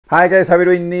Hi guys, how are you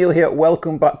doing? Neil here.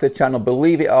 Welcome back to the channel.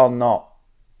 Believe it or not,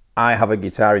 I have a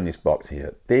guitar in this box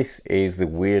here. This is the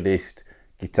weirdest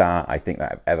guitar I think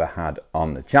that I've ever had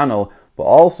on the channel, but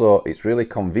also it's really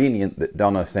convenient that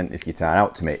Donna sent this guitar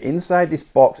out to me. Inside this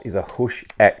box is a Hush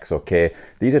X, okay?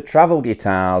 These are travel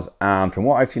guitars, and from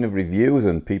what I've seen of reviews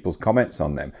and people's comments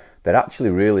on them, they're actually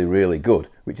really good,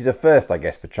 which is a first, I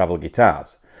guess, for travel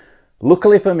guitars.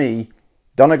 Luckily for me,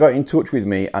 Donna got in touch with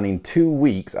me, and in 2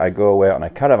 weeks I go away on a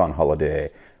caravan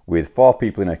holiday with 4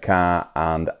 people in a car,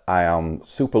 and I am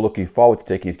super looking forward to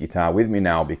taking this guitar with me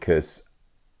now, because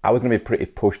I was going to be pretty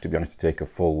pushed, to be honest, to take a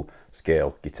full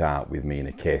scale guitar with me in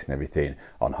a case and everything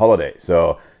on holiday.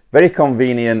 So very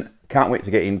convenient, can't wait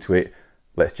to get into it.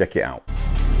 Let's check it out.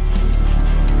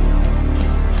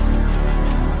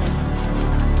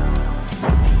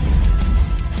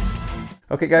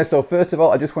 Okay guys, so first of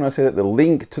all, I just want to say that the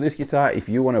link to this guitar, if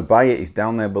you want to buy it, is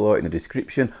down there below in the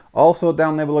description. Also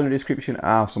down there below in the description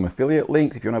are some affiliate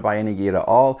links if you want to buy any gear at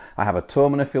all. I have a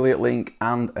Thomann affiliate link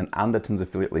and an Anderton's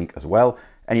affiliate link as well.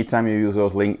 Anytime you use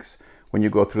those links, when you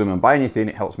go through them and buy anything,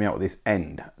 it helps me out at this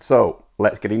end. So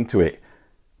let's get into it.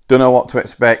 Don't know what to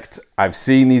expect. I've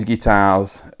seen these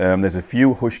guitars. There's a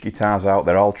few Hush guitars out.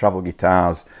 They're all travel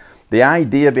guitars. The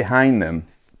idea behind them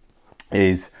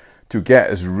is to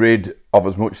get rid of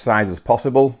as much size as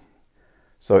possible.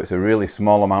 So it's a really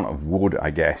small amount of wood,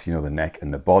 I guess, you know, the neck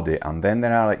and the body, and then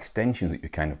there are extensions that you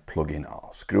kind of plug in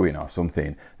or screw in or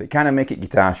something that kind of make it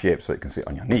guitar shaped so it can sit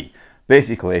on your knee.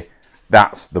 Basically,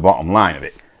 that's the bottom line of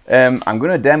it. I'm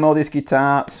going to demo this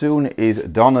guitar. Soon is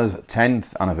Donna's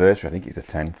 10th anniversary, I think it's the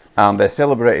 10th, and they're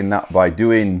celebrating that by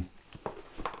doing,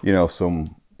 you know,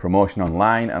 some promotion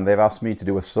online, and they've asked me to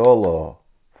do a solo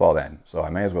for them, so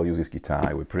I may as well use this guitar.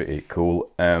 It was pretty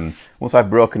cool. Once I've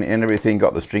broken it in and everything,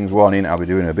 got the strings worn in, I'll be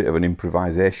doing a bit of an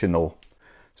improvisational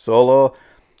solo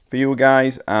for you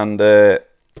guys, and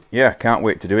yeah, can't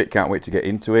wait to do it, can't wait to get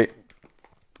into it.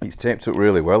 It's taped up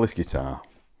really well, this guitar.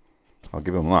 I'll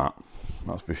give them that,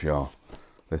 that's for sure.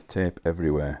 There's tape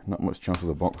everywhere, not much chance of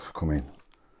the box coming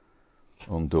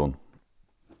undone.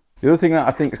 The other thing that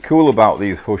I think is cool about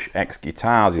these Hush X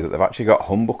guitars is that they've actually got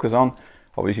humbuckers on.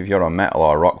 Obviously, if you're a metal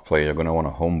or a rock player, you're going to want a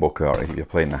humbucker, or if you're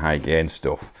playing the high gain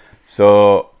stuff.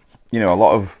 So, you know, a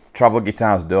lot of travel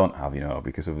guitars don't have, you know,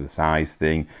 because of the size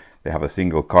thing, they have a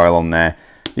single coil on there.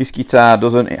 This guitar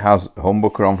doesn't, it has a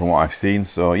humbucker on from what I've seen.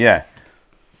 So yeah,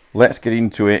 let's get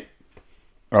into it,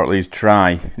 or at least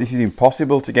try. This is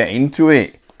impossible to get into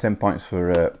it. 10 points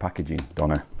for packaging,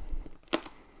 Donna.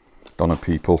 Donna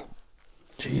people.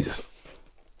 Jesus.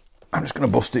 I'm just going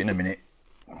to bust it in a minute.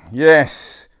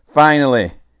 Yes.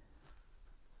 Finally!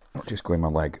 Not just go in my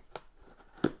leg.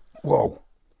 Whoa!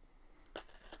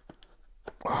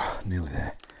 Oh, nearly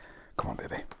there. Come on,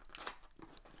 baby.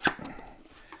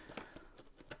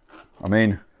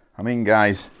 I'm in,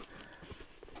 guys.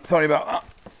 Sorry about that.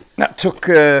 That took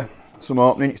some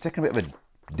opening. It's taken a bit of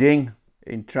a ding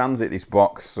in transit, this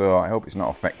box, so I hope it's not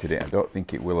affected it. I don't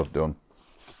think it will have done.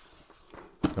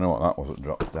 Don't know what that was that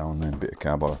dropped down then. A bit of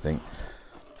cardboard, I think.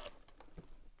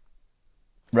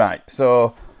 Right,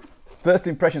 so first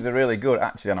impressions are really good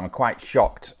actually, and I'm quite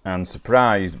shocked and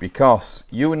surprised because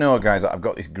you know, guys, that I've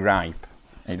got this gripe,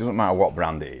 and it doesn't matter what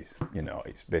brand it is, you know,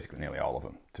 it's basically nearly all of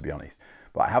them, to be honest.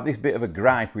 But I have this bit of a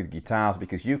gripe with guitars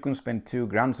because you can spend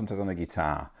 £2 sometimes on a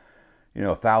guitar, you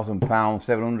know, £1,000,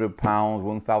 £700,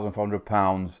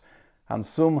 £1,400, and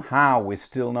somehow we're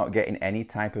still not getting any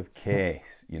type of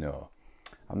case, you know.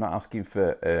 I'm not asking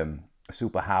for a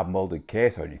super hard molded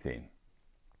case or anything,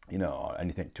 you know, or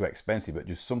anything too expensive, but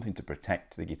just something to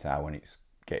protect the guitar when it's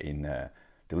getting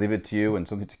delivered to you, and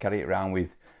something to carry it around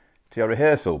with to your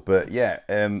rehearsal. But yeah,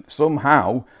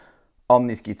 somehow on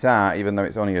this guitar, even though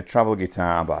it's only a travel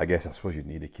guitar, but I suppose you'd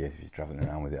need a case if you're traveling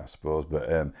around with it, I suppose.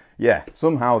 But yeah,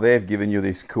 somehow they've given you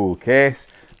this cool case.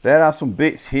 There are some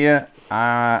bits here.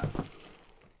 No,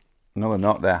 they're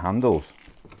not. They're handles.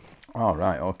 All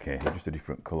right, okay, just a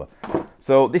different colour.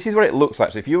 So this is what it looks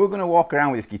like. So if you were going to walk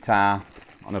around with this guitar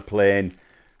on a plane,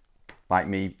 like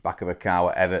me, back of a car,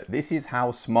 whatever, this is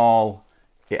how small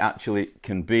it actually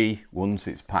can be once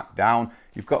it's packed down.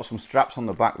 You've got some straps on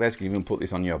the back there, so you can even put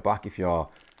this on your back if you're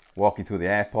walking through the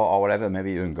airport or whatever,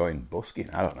 maybe even going busking,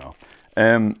 I don't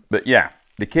know. But yeah,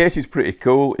 the case is pretty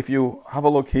cool. If you have a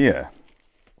look here,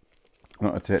 I'm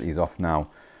not going to take these off now,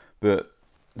 but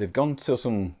they've gone to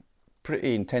some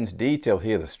pretty intense detail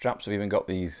here. The straps have even got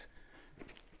these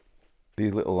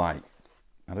little, like,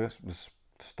 I don't know, just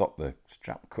stop the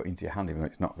strap cutting into your hand, even though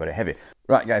it's not very heavy.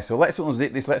 Right guys, so let's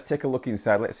unzip this, let's take a look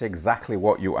inside, let's see exactly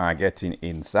what you are getting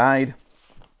inside.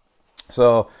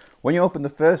 So when you open the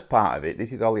first part of it,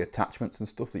 this is all the attachments and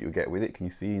stuff that you get with it. Can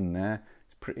you see in there?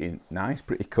 It's pretty nice,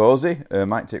 pretty cozy.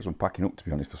 Might take some packing up, to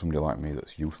be honest, for somebody like me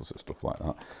that's useless at stuff like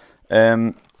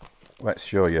that. Let's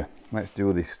show you. Let's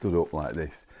do this stood up like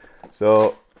this.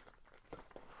 So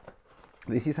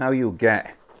this is how you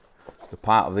get the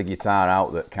part of the guitar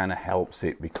out that kind of helps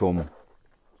it become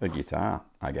a guitar,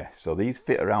 I guess. So these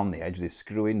fit around the edge. They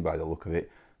screw in by the look of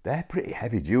it. They're pretty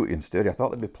heavy duty and sturdy. I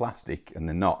thought they'd be plastic, and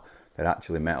they're not. They're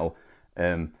actually metal.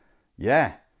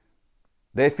 Yeah,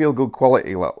 they feel good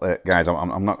quality, guys.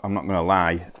 I'm not going to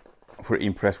lie. I'm pretty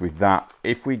impressed with that.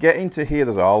 If we get into here,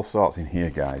 there's all sorts in here,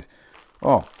 guys.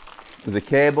 Oh, there's a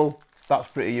cable. That's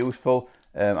pretty useful.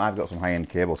 I've got some high-end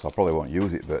cable, so I probably won't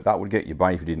use it, but that would get you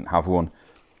by if you didn't have one.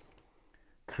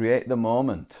 Create the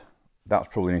moment. That's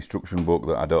probably an instruction book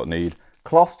that I don't need.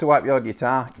 Cloths to wipe your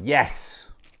guitar. Yes.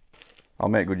 I'll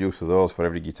make good use of those for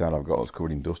every guitar I've got that's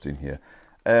covered in dust in here.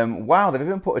 Wow, they've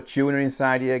even put a tuner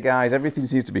inside here, guys. Everything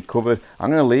seems to be covered.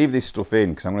 I'm going to leave this stuff in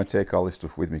because I'm going to take all this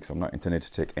stuff with me because I'm not intending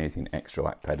to take anything extra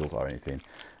like pedals or anything.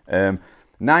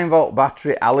 9-volt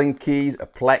battery, Allen keys, a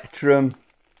plectrum.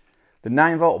 The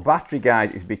 9-volt battery, guys,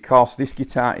 is because this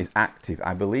guitar is active.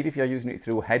 I believe if you're using it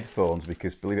through headphones,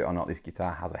 because believe it or not, this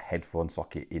guitar has a headphone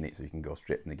socket in it, so you can go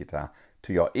straight from the guitar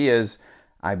to your ears.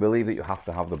 I believe that you have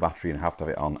to have the battery and have to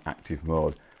have it on active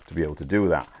mode to be able to do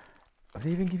that. Have they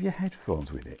even give you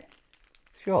headphones with it?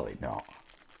 Surely not.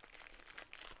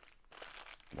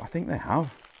 I think they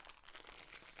have.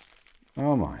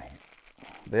 Oh my.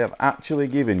 They have actually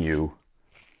given you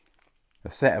a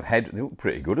set of head. They look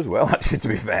pretty good as well, actually, to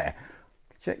be fair.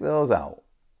 Check those out.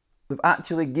 They've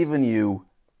actually given you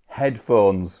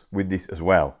headphones with this as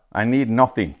well. I need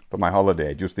nothing for my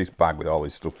holiday, just this bag with all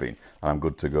this stuff in, and I'm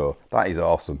good to go. That is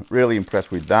awesome. Really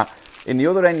impressed with that. In the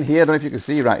other end here, I don't know if you can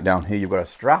see right down here, you've got a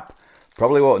strap.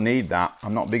 Probably won't need that.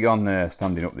 I'm not big on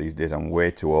standing up these days. I'm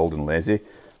way too old and lazy.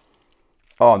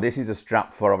 Oh, this is a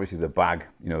strap for obviously the bag,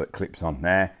 you know, that clips on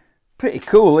there. Pretty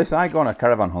cool. This, I go on a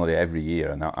caravan holiday every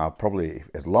year, and I'll probably,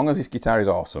 as long as this guitar is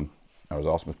awesome, or as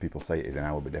awesome as people say it is, and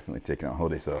I will be definitely taking it on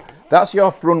holiday. So that's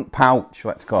your front pouch,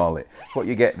 let's call it. That's what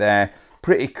you get there.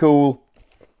 Pretty cool.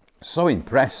 So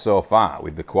impressed so far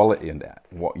with the quality and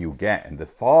what you get and the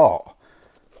thought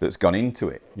that's gone into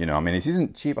it. You know, I mean, this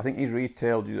isn't cheap. I think he's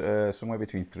retailed somewhere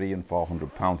between £300 and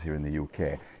 £400 here in the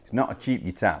UK. It's not a cheap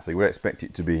guitar, so you would expect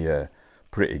it to be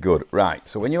pretty good. Right,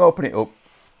 so when you open it up,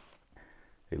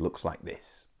 it looks like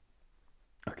this.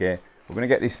 Okay, we're going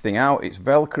to get this thing out. It's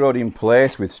velcroed in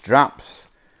place with straps.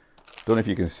 Don't know if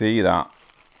you can see that.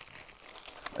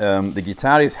 The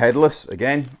guitar is headless.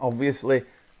 Again, obviously,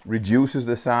 reduces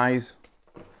the size.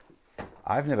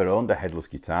 I've never owned a headless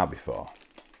guitar before.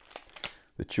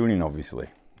 The tuning, obviously,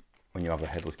 when you have a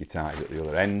headless guitar, is at the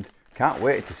other end. Can't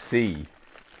wait to see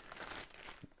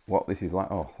what this is like.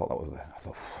 Oh, I thought that was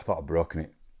I thought I'd broken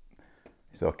it.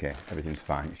 It's okay, everything's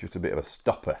fine. It's just a bit of a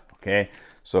stopper, okay?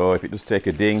 So if it does take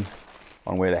a ding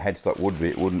on where the headstock would be,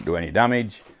 it wouldn't do any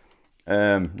damage.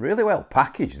 Really well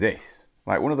packaged, this.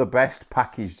 Like one of the best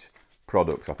packaged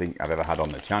products I think I've ever had on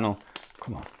the channel.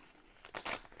 Come on.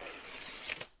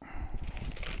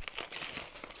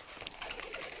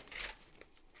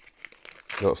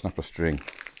 Don't snap a string.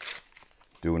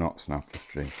 Do not snap a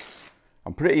string.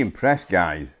 I'm pretty impressed,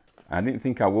 guys. I didn't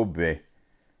think I would be.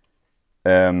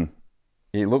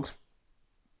 It looks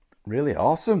really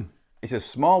awesome. It's a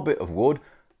small bit of wood.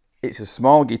 It's a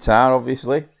small guitar,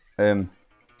 obviously. The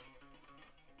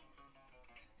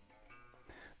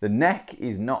neck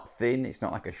is not thin. It's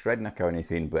not like a shred neck or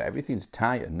anything, but everything's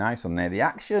tight and nice on there. The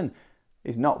action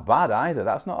is not bad either.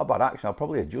 That's not a bad action. I'll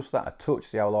probably adjust that a touch,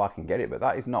 see how low I can get it, but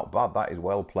that is not bad. That is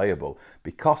well playable.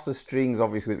 Because the strings,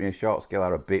 obviously, with a short scale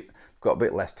are got a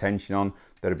bit less tension on,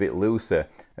 they're a bit looser.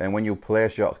 And when you play a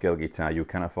short scale guitar, you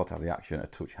can afford to have the action a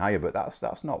touch higher, but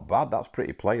that's not bad. That's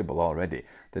pretty playable already.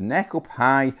 The neck up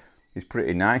high is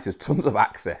pretty nice. There's tons of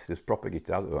access. There's proper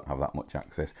guitars that don't have that much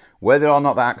access. Whether or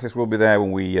not that access will be there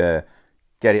when we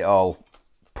get it all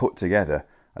put together,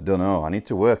 I don't know. I need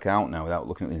to work out now without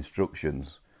looking at the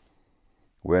instructions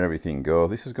where everything goes.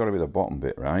 This has got to be the bottom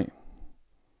bit, right?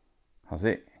 Has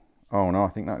it? Oh no, I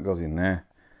think that goes in there.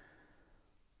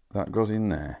 That goes in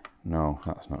there. No,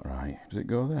 that's not right. Does it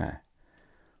go there?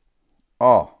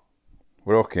 Oh,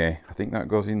 we're okay. I think that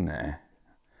goes in there.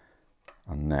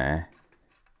 And there.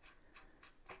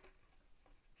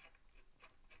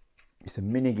 It's a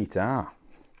mini guitar.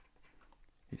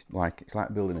 It's like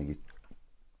building a guitar.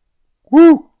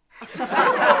 Woo!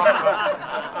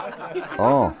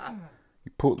 Oh,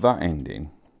 you put that end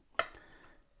in.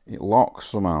 It locks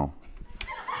somehow.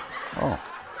 Oh.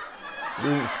 It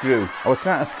doesn't screw. I was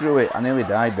trying to screw it. I nearly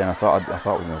died then. I thought we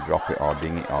were going to drop it or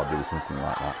ding it or do something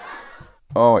like that.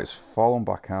 Oh, it's fallen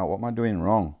back out. What am I doing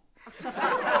wrong?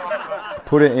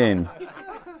 Put it in.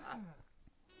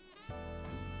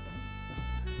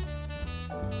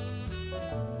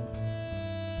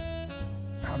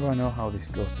 How do I know how this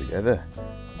goes together?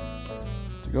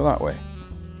 Does it go that way?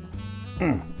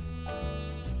 Oh,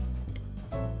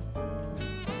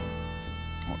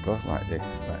 it goes like this.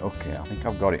 Right, okay, I think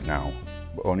I've got it now.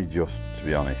 But only just, to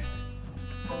be honest.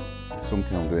 There's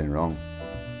something I'm doing wrong.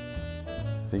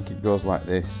 I think it goes like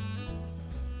this.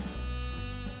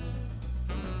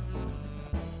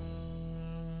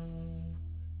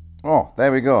 Oh,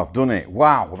 there we go, I've done it.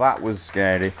 Wow, that was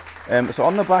scary. So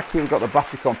on the back here, we've got the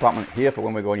battery compartment here for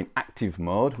when we're going in active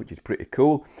mode, which is pretty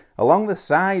cool. Along the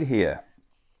side here,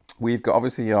 we've got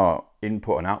obviously your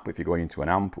input and output if you're going into an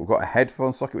amp. We've got a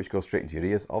headphone socket which goes straight into your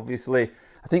ears, obviously.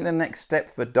 I think the next step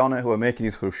for Donna, who are making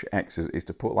these Hush X, is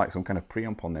to put like some kind of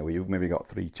preamp on there where you've maybe got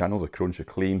 3 channels, a crunch, a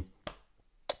clean,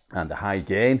 and a high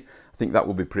gain. I think that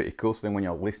would be pretty cool. So then when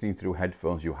you're listening through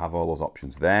headphones, you have all those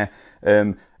options there.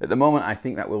 At the moment, I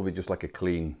think that will be just like a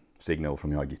clean signal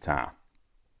from your guitar.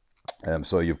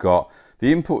 So you've got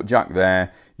the input jack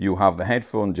there, you have the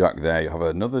headphone jack there, you have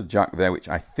another jack there, which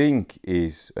I think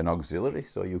is an auxiliary,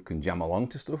 so you can jam along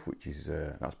to stuff, which is,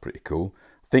 that's pretty cool.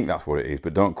 I think that's what it is,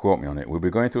 but don't quote me on it. We'll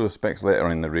be going through the specs later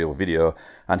on in the real video.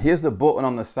 And here's the button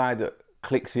on the side that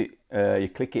clicks it, you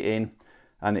click it in,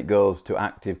 and it goes to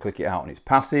active, click it out, and it's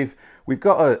passive. We've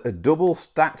got a double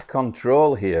stacked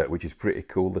control here, which is pretty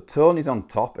cool. The tone is on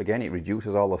top. Again, it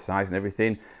reduces all the size and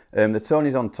everything. The tone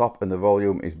is on top and the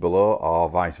volume is below, or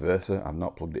vice versa. I've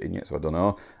not plugged it in yet, so I don't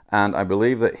know. And I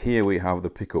believe that here we have the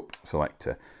pickup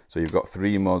selector. So you've got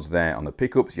 3 modes there on the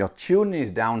pickups. Your tuning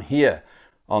is down here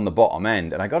on the bottom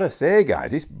end. And I gotta say, guys,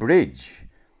 this bridge,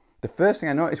 the first thing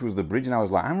I noticed was the bridge, and I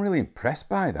was like, I'm really impressed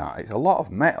by that. It's a lot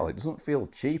of metal. It doesn't feel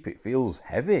cheap. It feels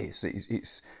heavy.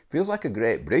 It feels like a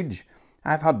great bridge.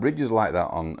 I've had bridges like that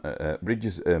on,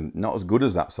 not as good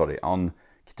as that, sorry, on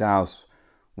guitars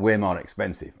way more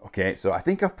expensive. Okay, so I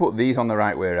think I've put these on the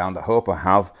right way around. I hope I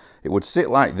have. It would sit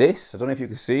like this. I don't know if you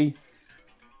can see.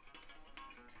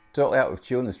 Totally out of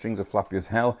tune. The strings are flappy as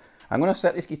hell. I'm going to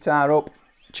set this guitar up,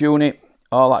 tune it,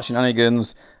 all that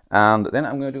shenanigans, and then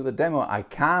I'm going to do the demo. I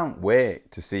can't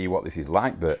wait to see what this is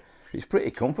like, but it's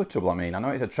pretty comfortable. I mean, I know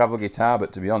it's a travel guitar,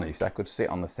 but to be honest, I could sit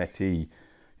on the settee, you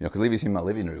know, could leave this in my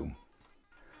living room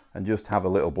and just have a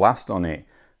little blast on it,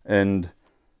 and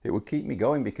it would keep me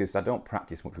going because I don't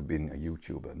practice much with being a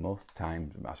YouTuber. Most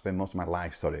times, I spend most of my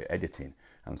life, sorry, editing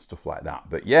and stuff like that.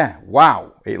 But yeah,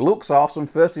 wow, it looks awesome.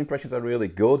 First impressions are really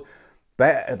good.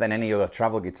 Better than any other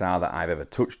travel guitar that I've ever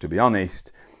touched, to be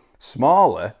honest.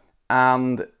 Smaller,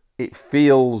 and it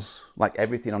feels like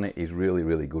everything on it is really,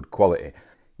 really good quality.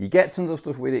 You get tons of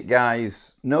stuff with it,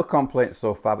 guys. No complaints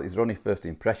so far, but these are only first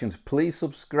impressions. Please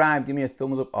subscribe, give me a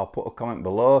thumbs up, or put a comment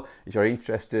below if you're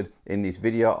interested in this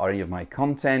video or any of my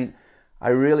content. I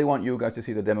really want you guys to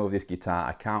see the demo of this guitar.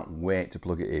 I can't wait to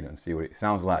plug it in and see what it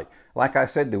sounds like. Like I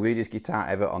said, the weirdest guitar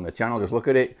ever on the channel. Just look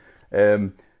at it.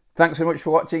 Thanks so much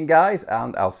for watching, guys,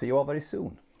 and I'll see you all very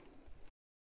soon.